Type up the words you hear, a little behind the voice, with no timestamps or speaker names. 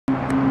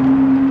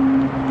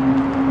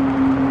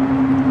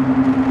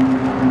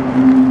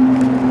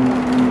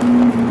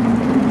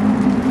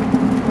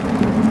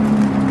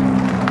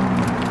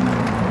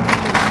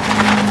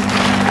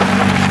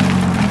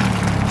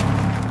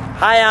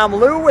I'm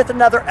Lou with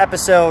another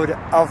episode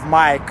of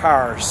My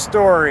Car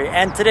Story.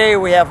 And today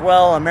we have,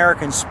 well,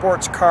 American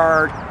sports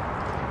car,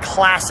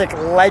 classic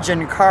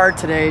legend car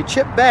today.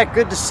 Chip Beck,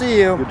 good to see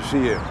you. Good to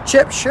see you.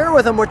 Chip, share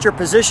with them what your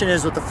position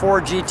is with the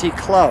Ford GT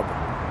Club.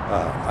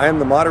 I am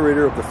the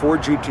moderator of the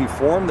Ford GT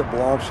Forum that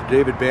belongs to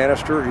David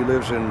Bannister. He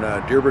lives in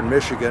Dearborn,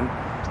 Michigan,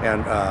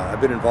 and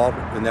I've been involved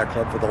in that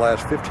club for the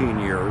last 15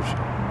 years.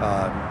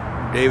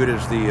 David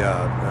is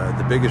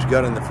the biggest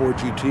gun in the Ford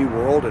GT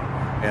world,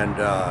 and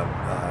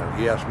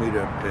he asked me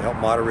to help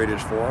moderate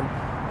his forum,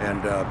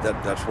 and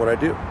that's what I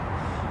do.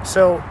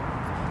 So,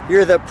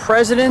 you're the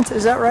president,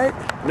 is that right?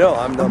 No,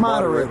 I'm the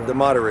moderator. The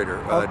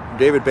moderator. Oh.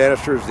 David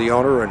Bannister is the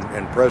owner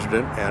and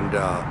president, and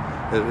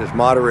as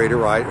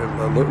moderator, I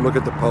look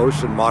at the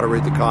posts and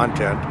moderate the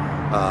content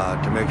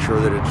to make sure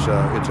that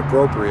it's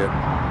appropriate.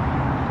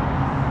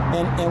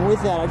 And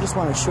with that, I just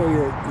want to show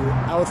your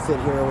outfit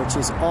here, which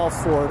is all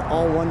Ford,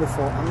 all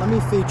wonderful. And let me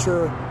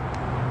feature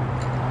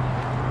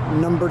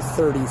number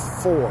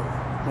 34.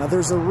 Now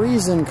there's a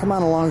reason, come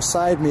on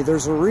alongside me,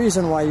 there's a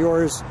reason why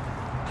yours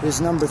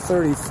is number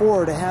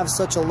 34, to have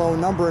such a low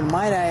number. And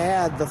might I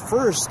add, the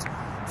first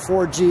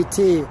Ford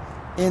GT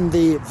in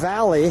the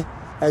Valley,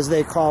 as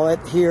they call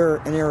it,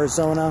 here in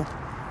Arizona.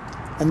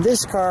 And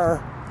this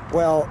car,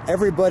 well,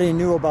 everybody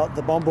knew about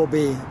the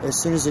Bumblebee as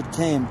soon as it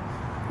came.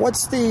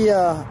 What's the,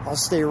 I'll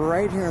stay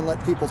right here and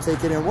let people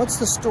take it in. What's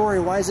the story?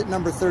 Why is it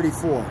number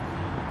 34?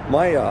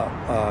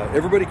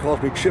 Everybody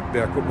calls me Chip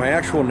Beck, but my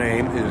actual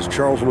name is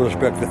Charles Lewis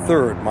Beck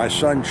III. My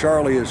son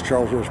Charlie is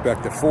Charles Lewis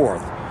Beck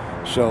IV.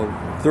 So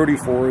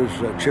 34 is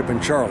Chip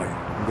and Charlie,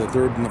 the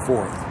third and the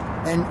fourth.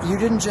 And you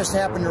didn't just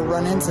happen to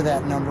run into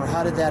that number.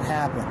 How did that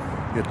happen?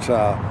 It's,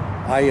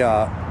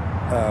 I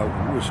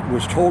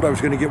was told I was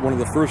going to get one of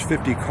the first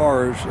 50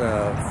 cars,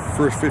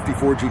 first 50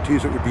 Ford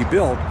GTs that would be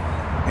built.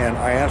 And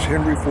I asked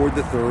Henry Ford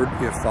III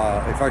if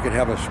I could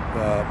have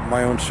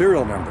my own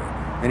serial number.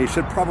 And he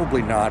said,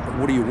 probably not, but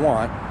what do you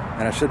want?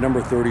 And I said,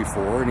 number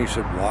 34. And he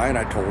said, why? And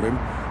I told him.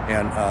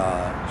 And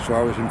so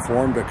I was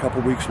informed a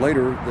couple weeks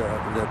later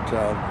that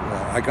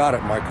I got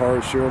it. My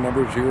car's serial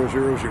number is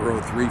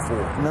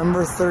 00034.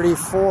 Number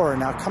 34.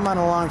 Now come on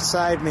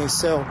alongside me.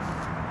 So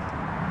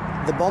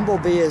the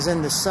Bumblebee is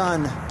in the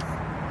sun.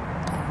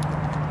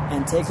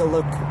 And take a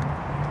look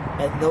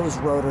at those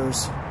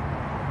rotors.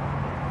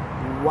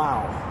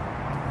 Wow.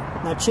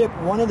 Now, Chip,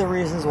 one of the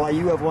reasons why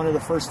you have one of the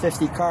first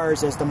 50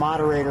 cars as the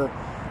moderator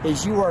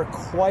is you are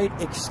quite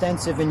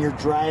extensive in your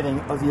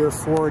driving of your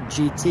Ford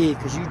GT,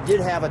 because you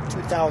did have a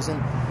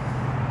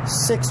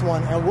 2006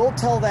 one, and we'll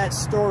tell that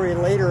story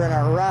later in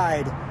our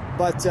ride.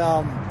 But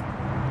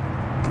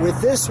with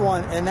this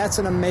one, and that's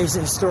an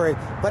amazing story,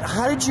 but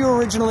how did you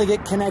originally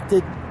get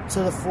connected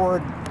to the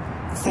Ford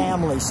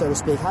family, so to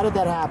speak? How did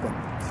that happen?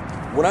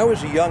 When I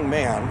was a young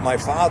man, my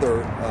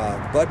father,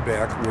 Bud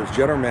Beck, was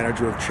general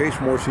manager of Chase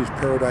Morse's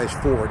Paradise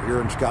Ford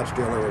here in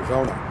Scottsdale,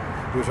 Arizona.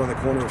 He was on the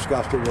corner of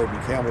Scottsdale Road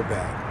and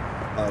Camelback.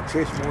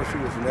 Chase Morsey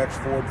was an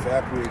ex-Ford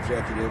factory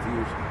executive. He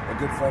was a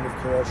good friend of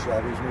Carol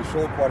Shelby's, and he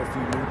sold quite a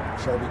few new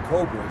Shelby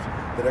Cobras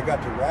that I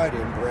got to ride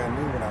in brand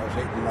new when I was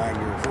 8 and 9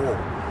 years old.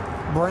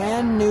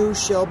 Brand new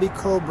Shelby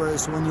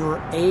Cobras when you were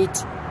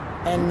 8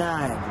 and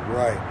 9.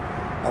 Right.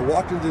 I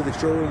walked into the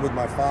showroom with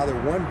my father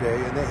one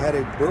day, and they had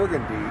a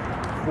burgundy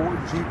Ford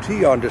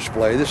GT on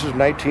display. This is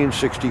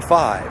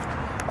 1965.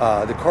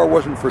 The car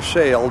wasn't for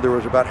sale. There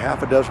was about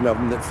half a dozen of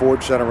them that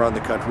Ford sent around the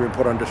country and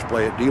put on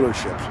display at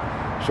dealerships.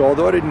 So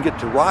although I didn't get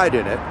to ride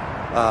in it,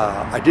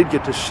 I did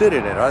get to sit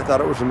in it. I thought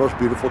it was the most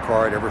beautiful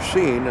car I'd ever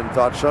seen, and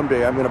thought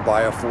someday I'm going to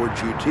buy a Ford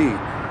GT.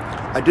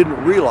 I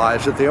didn't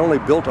realize that they only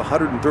built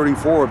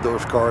 134 of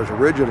those cars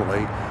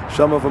originally.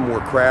 Some of them were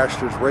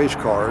crashed as race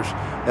cars,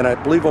 and I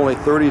believe only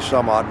 30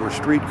 some odd were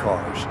street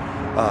cars.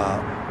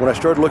 When I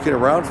started looking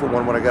around for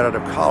one when I got out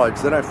of college,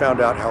 then I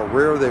found out how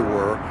rare they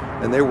were,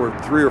 and they were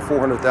 $300,000 or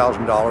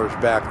 $400,000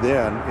 back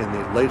then in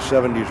the late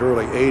 70s,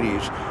 early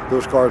 80s.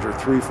 Those cars are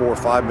 $3, $4,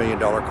 $5 million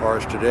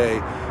cars today.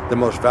 The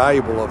most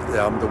valuable of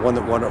them, the one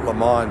that won at Le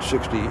Mans in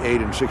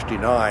 '68 and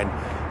 '69,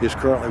 is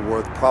currently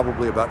worth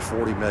probably about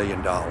 $40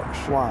 million.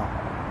 Wow.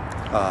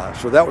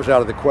 So that was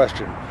out of the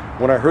question.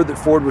 When I heard that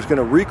Ford was going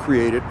to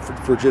recreate it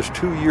for just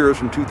 2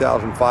 years in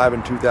 2005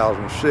 and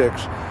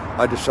 2006,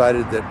 I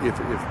decided that if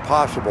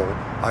possible,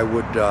 I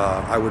would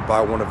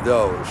buy one of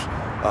those.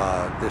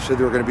 They said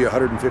they were going to be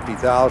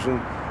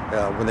 $150,000.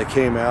 When they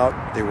came out,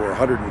 they were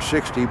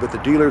 $160,000, but the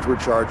dealers were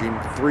charging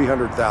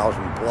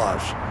 $300,000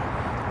 plus.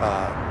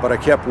 But I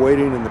kept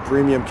waiting, and the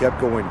premium kept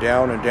going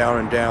down and down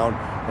and down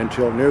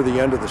until near the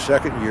end of the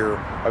second year,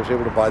 I was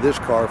able to buy this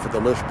car for the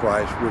list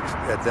price, which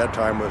at that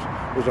time was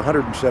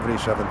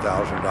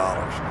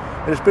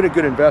 $177,000. And it's been a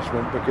good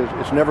investment because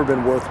it's never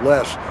been worth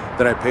less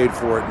than I paid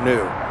for it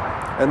new.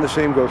 And the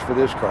same goes for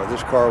this car.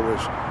 This car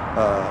was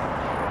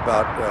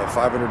about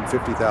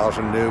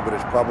 $550,000 new, but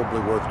it's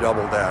probably worth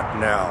double that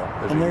now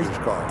as a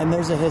used car. And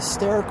there's a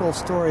hysterical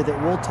story that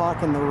we'll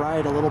talk in the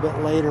ride a little bit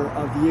later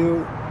of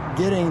you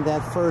getting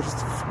that first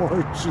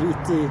Ford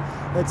GT.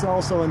 It's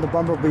also in the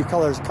Bumblebee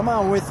colors. Come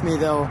on with me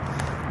though.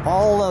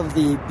 all of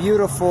the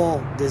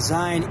beautiful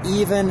design,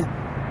 even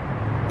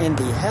in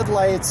the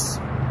headlights,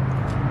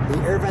 the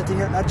air venting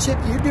here. Now, Chip,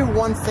 you do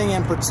one thing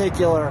in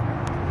particular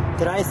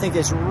that I think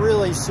is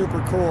really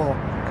super cool.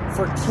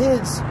 For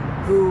kids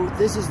who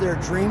this is their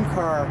dream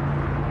car,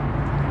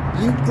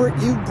 you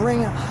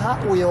bring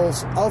Hot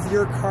Wheels of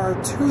your car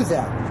to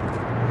them.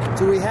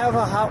 Do we have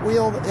a Hot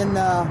Wheel in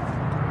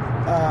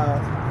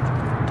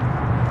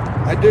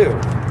I do.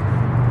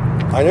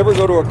 I never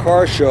go to a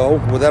car show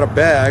without a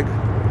bag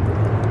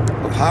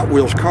of Hot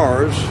Wheels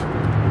cars.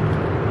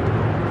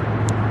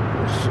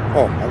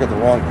 Oh, I got the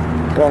wrong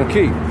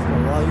key. So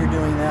while you're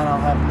doing that,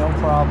 I'll have no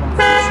problem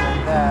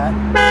fixing that.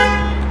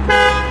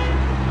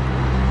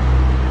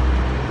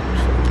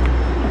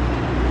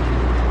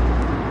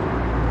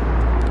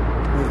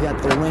 We've got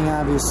the wing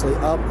obviously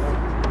up.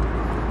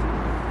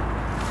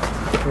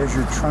 Here's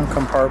your trunk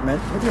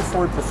compartment with your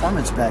Ford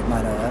Performance bag,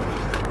 might I add.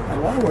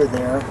 And while we're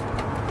there,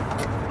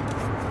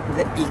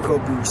 the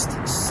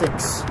EcoBoost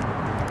 6.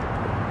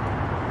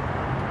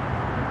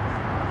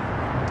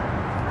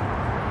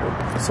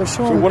 So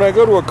when I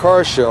go to a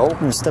car show, I'm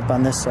going to step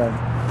on this side.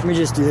 Let me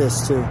just do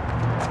this too.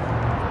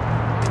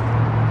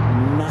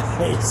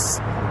 Nice.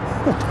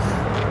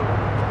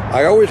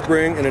 I always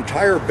bring an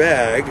entire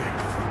bag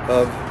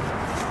of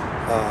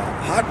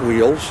Hot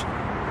Wheels.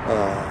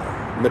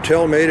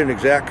 Mattel made an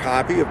exact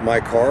copy of my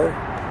car,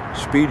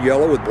 speed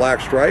yellow with black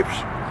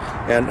stripes,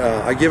 and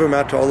I give them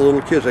out to all the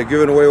little kids. I've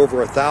given away over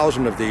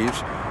 1,000 of these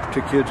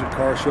to kids at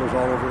car shows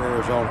all over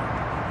Arizona.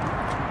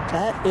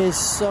 That is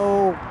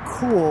so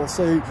cool.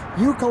 So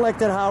you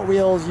collected Hot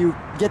Wheels, you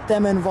get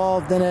them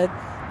involved in it.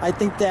 I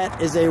think that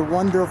is a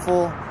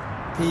wonderful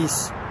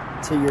piece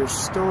to your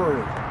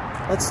story.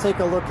 Let's take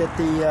a look at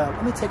the,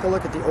 let me take a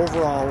look at the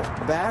overall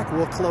back.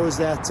 We'll close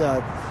that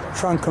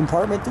trunk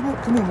compartment. Do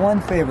me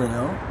one favor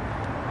though.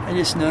 I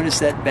just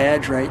noticed that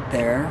badge right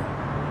there.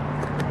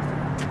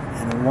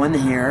 And one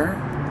here.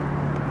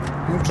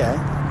 Okay.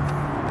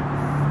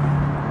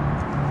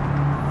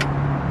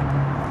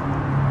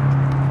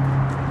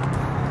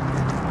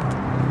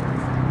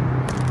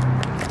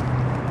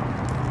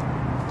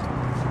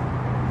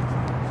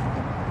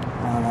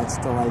 That's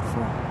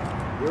delightful.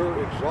 There are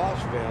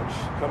exhaust vents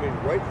coming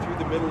right through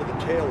the middle of the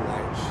tail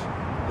lights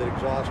that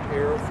exhaust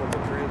air from the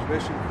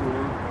transmission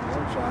cooler on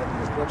one side and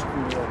the clutch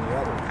cooler on the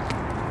other.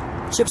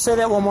 Chip, say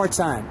that one more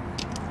time.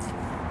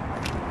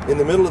 In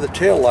the middle of the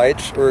tail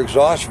lights are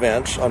exhaust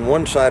vents. On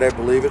one side, I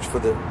believe it's for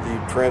the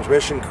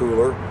transmission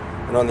cooler,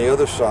 and on the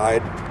other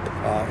side,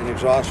 an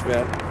exhaust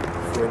vent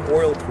for an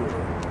oil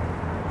cooler.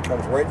 It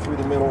comes right through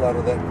the middle out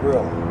of that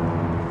grill.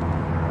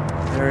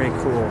 Very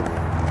cool.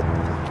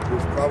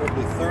 There's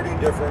probably 30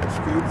 different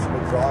scoops and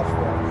exhaust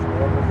vents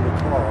all over the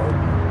car,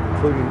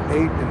 including 8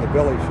 in the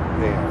belly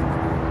pan.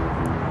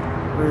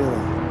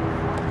 Really?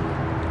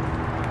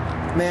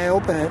 May I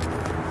open it?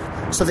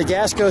 So the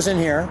gas goes in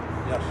here.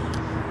 Yes.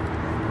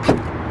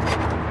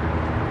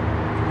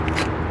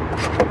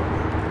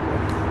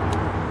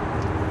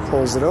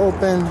 Pulls it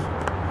open.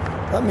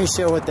 Let me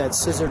show what that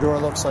scissor door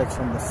looks like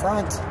from the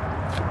front.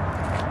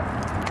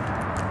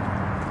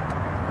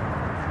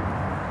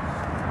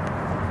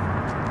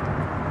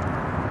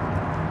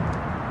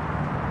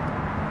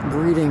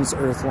 Greetings,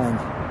 Earthling.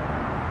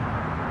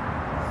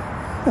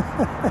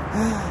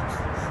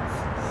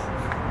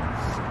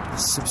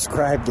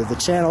 Subscribe to the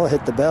channel,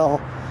 hit the bell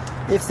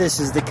if this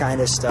is the kind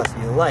of stuff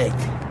you like.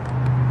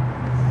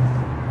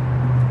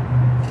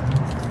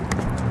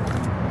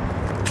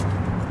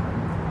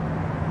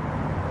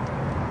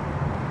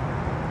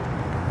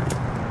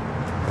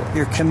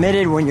 You're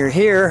committed when you're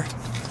here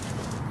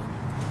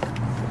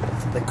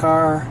to the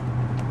car,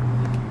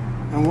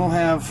 and we'll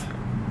have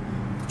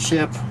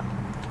Chip,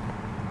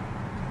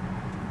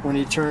 when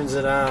he turns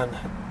it on,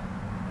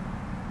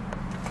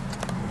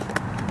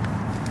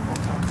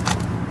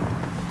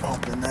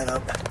 open that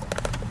up,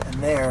 and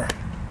there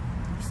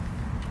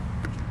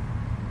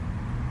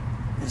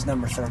is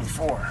number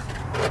 34.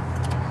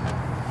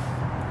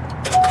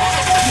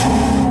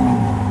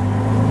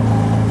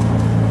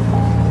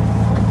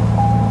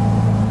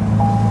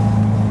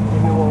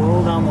 Maybe we'll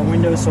roll down the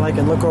window so I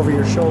can look over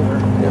your shoulder.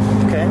 Yes.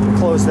 Okay,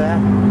 close that.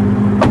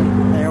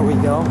 There we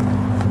go.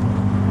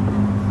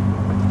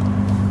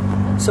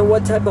 So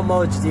what type of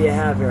modes do you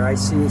have here? I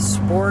see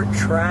sport,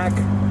 track.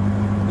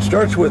 It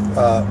starts with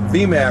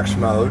VMAX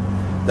mode.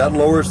 That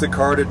lowers the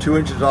car to 2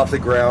 inches off the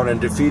ground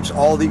and defeats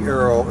all the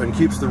aero and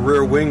keeps the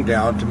rear wing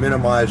down to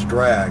minimize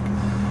drag.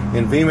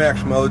 In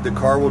VMAX mode, the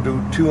car will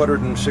do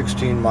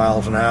 216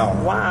 miles an hour.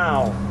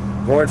 Wow.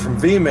 Going from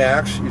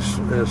VMAX, you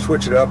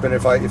switch it up, and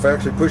if I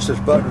actually push this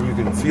button, you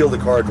can feel the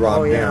car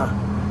drop down.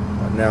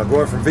 Now,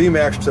 going from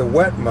VMAX to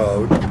wet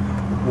mode,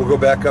 we'll go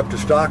back up to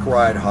stock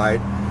ride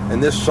height,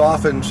 and this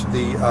softens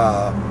the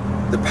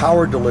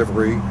power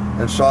delivery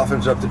and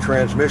softens up the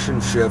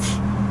transmission shifts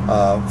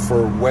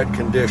for wet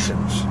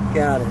conditions.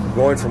 Got it.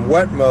 Going from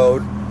wet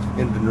mode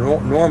into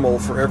normal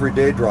for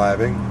everyday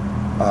driving,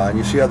 and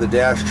you see how the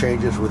dash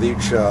changes with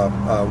each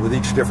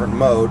different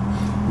mode.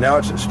 Now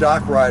it's at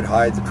stock ride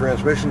height. The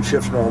transmission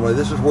shifts normally.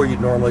 This is where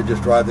you'd normally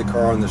just drive the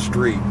car on the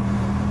street.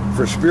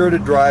 For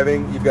spirited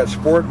driving, you've got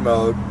sport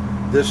mode.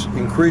 This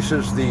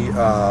increases the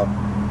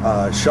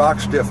shock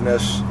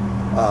stiffness,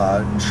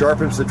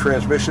 sharpens the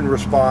transmission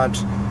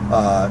response.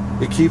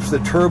 It keeps the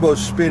turbo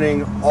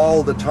spinning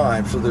all the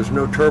time, so there's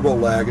no turbo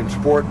lag in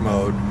sport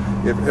mode.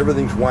 If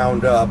everything's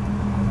wound up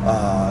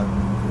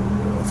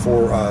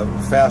for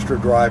faster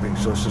driving.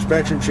 So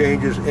suspension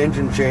changes,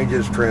 engine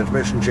changes,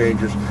 transmission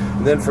changes,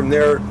 and then from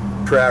there,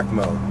 track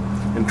mode.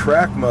 In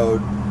track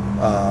mode,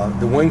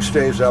 the wing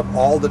stays up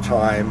all the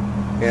time,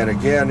 and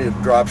again, it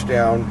drops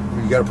down.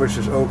 You got to push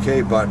this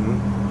OK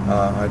button.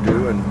 I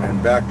do,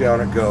 and back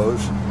down it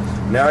goes.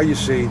 Now you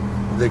see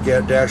the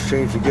dash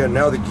changed again.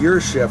 Now the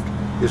gear shift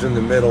is in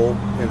the middle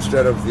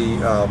instead of the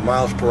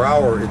miles per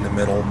hour in the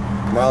middle.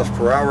 Miles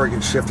per hour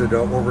gets shifted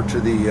over to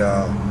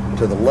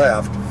the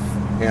left,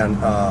 and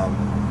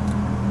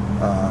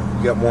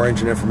you got more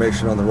engine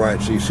information on the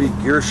right. So you see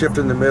gear shift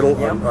in the middle.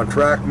 Yep. on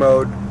track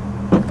mode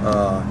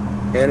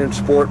and in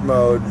sport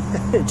mode.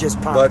 It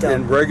just popped up.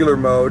 In regular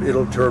mode,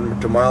 it'll turn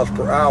to miles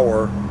per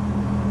hour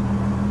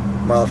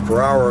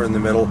in the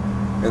middle,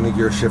 and the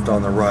gear shift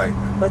on the right.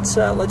 Let's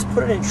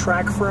put it in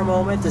track for a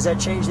moment. Does that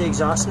change the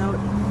exhaust note?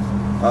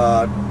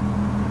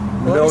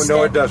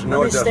 No, it doesn't.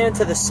 Let me stand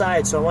to the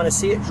side, so I want to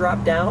see it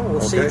drop down.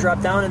 We'll see it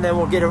drop down, and then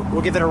we'll give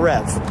it a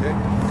rev. Okay.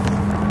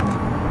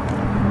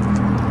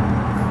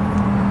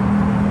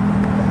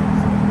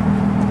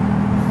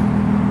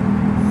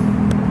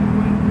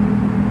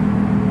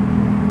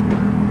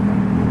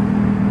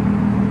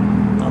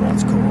 Oh,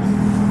 that's cool.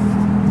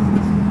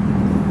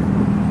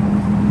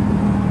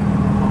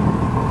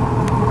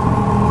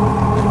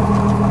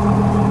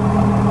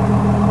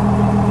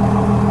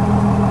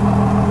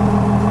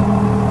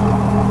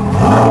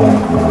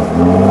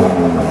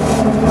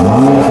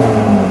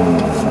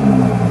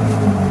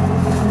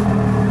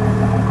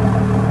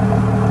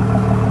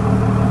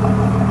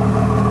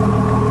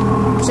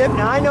 Chip,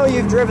 now I know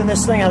you've driven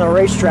this thing on the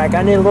racetrack.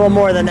 I need a little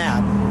more than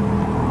that.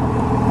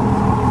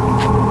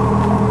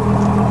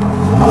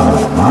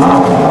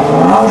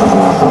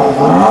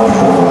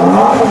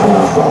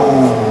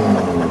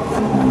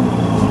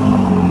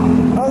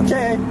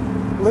 Okay,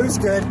 Lou's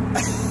good.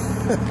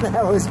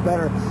 That was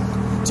better.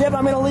 Chip,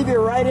 I'm going to leave you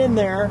right in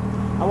there.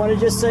 I want to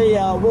just say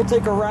we'll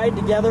take a ride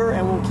together,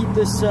 and we'll keep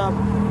this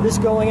this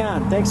going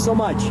on. Thanks so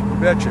much.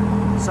 Betcha.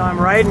 So I'm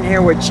riding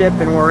here with Chip,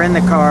 and we're in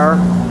the car.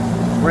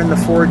 We're in the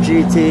Ford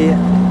GT,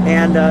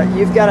 and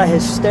you've got a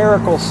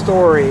hysterical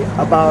story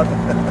about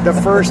the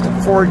first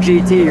Ford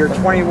GT. You're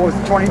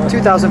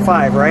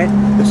 2005, right?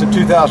 It's a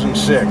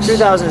 2006.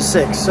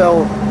 2006.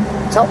 So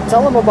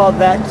tell them about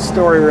that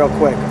story real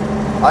quick.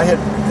 I had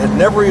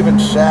never even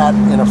sat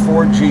in a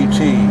Ford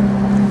GT,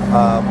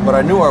 but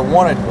I knew I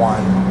wanted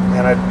one,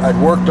 and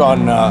I'd worked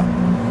on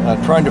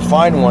trying to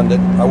find one that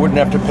I wouldn't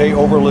have to pay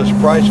overlist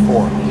price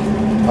for.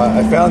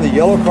 I found the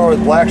yellow car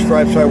with black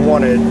stripes I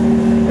wanted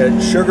at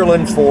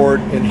Sugarland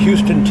Ford in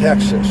Houston,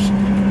 Texas.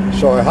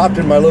 So I hopped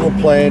in my little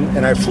plane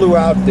and I flew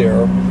out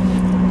there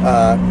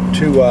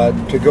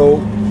to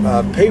go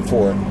pay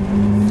for it.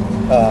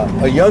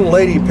 A young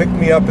lady picked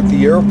me up at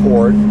the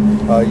airport,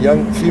 a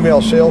young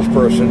female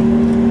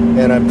salesperson,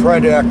 and I'm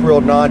trying to act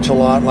real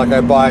nonchalant, like I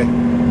buy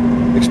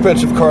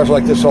expensive cars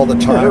like this all the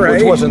time, right.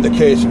 Which wasn't the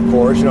case, of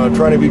course. You know, I'm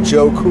trying to be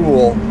Joe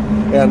Cool.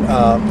 And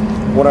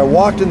when I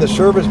walked in the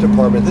service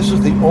department, this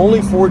is the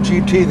only Ford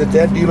GT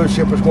that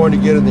dealership was going to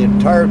get in the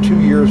entire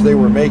 2 years they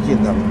were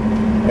making them.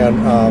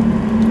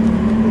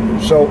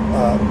 And so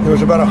there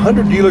was about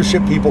 100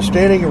 dealership people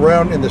standing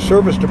around in the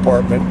service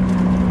department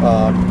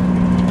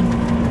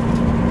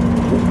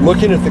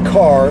looking at the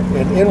car,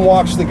 and in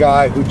walks the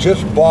guy who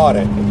just bought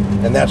it,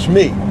 and that's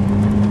me.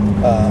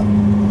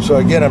 So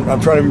again, I'm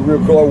trying to be real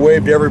cool. I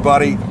waved to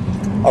everybody.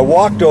 I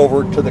walked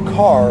over to the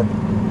car,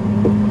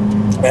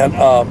 and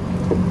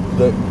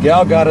the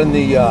gal got in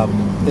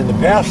the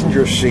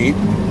passenger seat,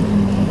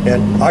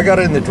 and I got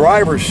in the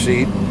driver's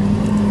seat,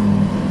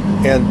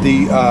 and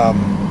the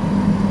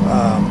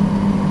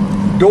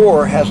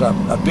door has a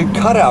big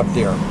cutout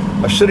there.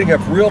 I'm sitting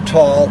up real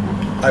tall.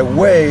 I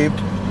waved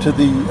to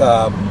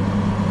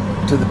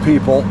the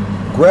people,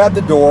 grabbed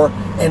the door,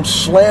 and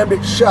slammed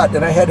it shut.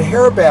 And I had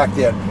hair back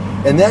then.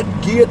 And that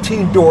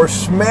guillotine door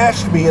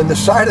smashed me in the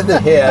side of the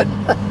head.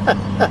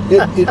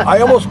 I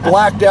almost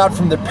blacked out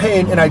from the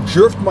pain, and I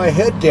jerked my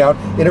head down,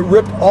 and it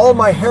ripped all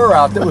my hair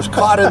out that was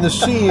caught in the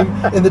seam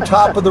in the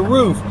top of the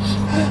roof.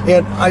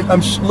 And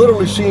I'm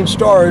literally seeing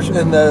stars,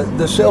 and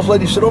the sales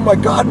lady said, "Oh my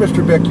God,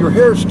 Mr. Beck, your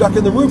hair is stuck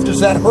in the roof. Does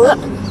that hurt?"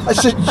 I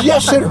said,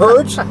 "Yes, it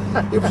hurts."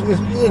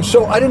 And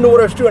so I didn't know what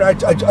I was doing.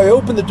 I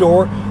opened the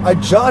door, I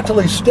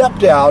jauntily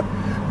stepped out,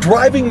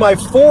 driving my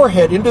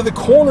forehead into the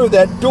corner of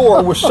that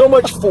door with so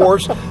much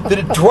force that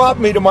it dropped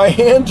me to my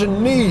hands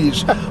and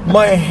knees.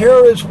 My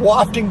hair is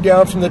wafting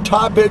down from the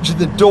top edge of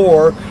the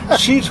door.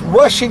 She's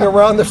rushing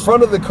around the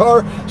front of the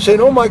car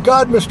saying, "Oh my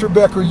God, Mr.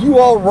 Beck, are you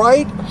all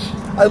right?"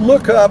 I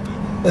look up,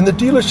 And the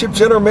dealership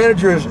general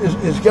manager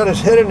is got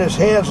his head in his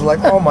hands like,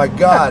 oh my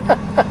God.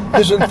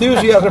 His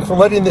enthusiasm for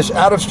letting this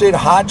out-of-state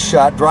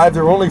hotshot drive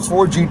their only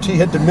Ford GT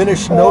had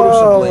diminished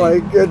noticeably. Oh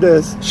my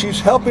goodness. She's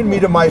helping me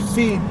to my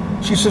feet.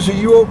 She says, are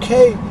you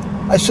okay?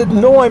 I said,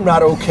 no, I'm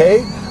not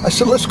okay. I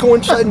said, let's go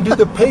inside and do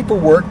the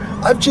paperwork.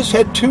 I've just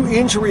had 2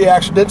 injury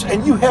accidents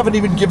and you haven't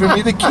even given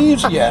me the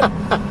keys yet.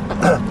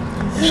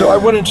 So I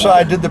went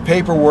inside, did the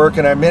paperwork,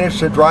 and I managed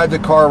to drive the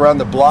car around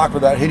the block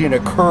without hitting a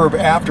curb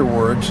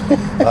afterwards.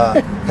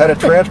 Had a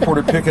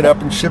transporter pick it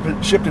up and shipped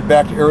it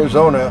back to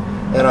Arizona,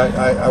 and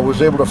I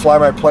was able to fly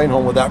my plane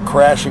home without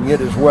crashing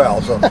it as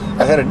well. So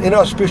I had an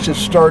inauspicious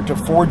start to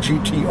Ford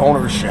GT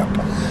ownership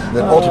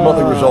that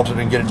ultimately resulted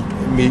in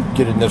me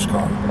getting this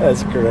car.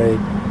 That's great.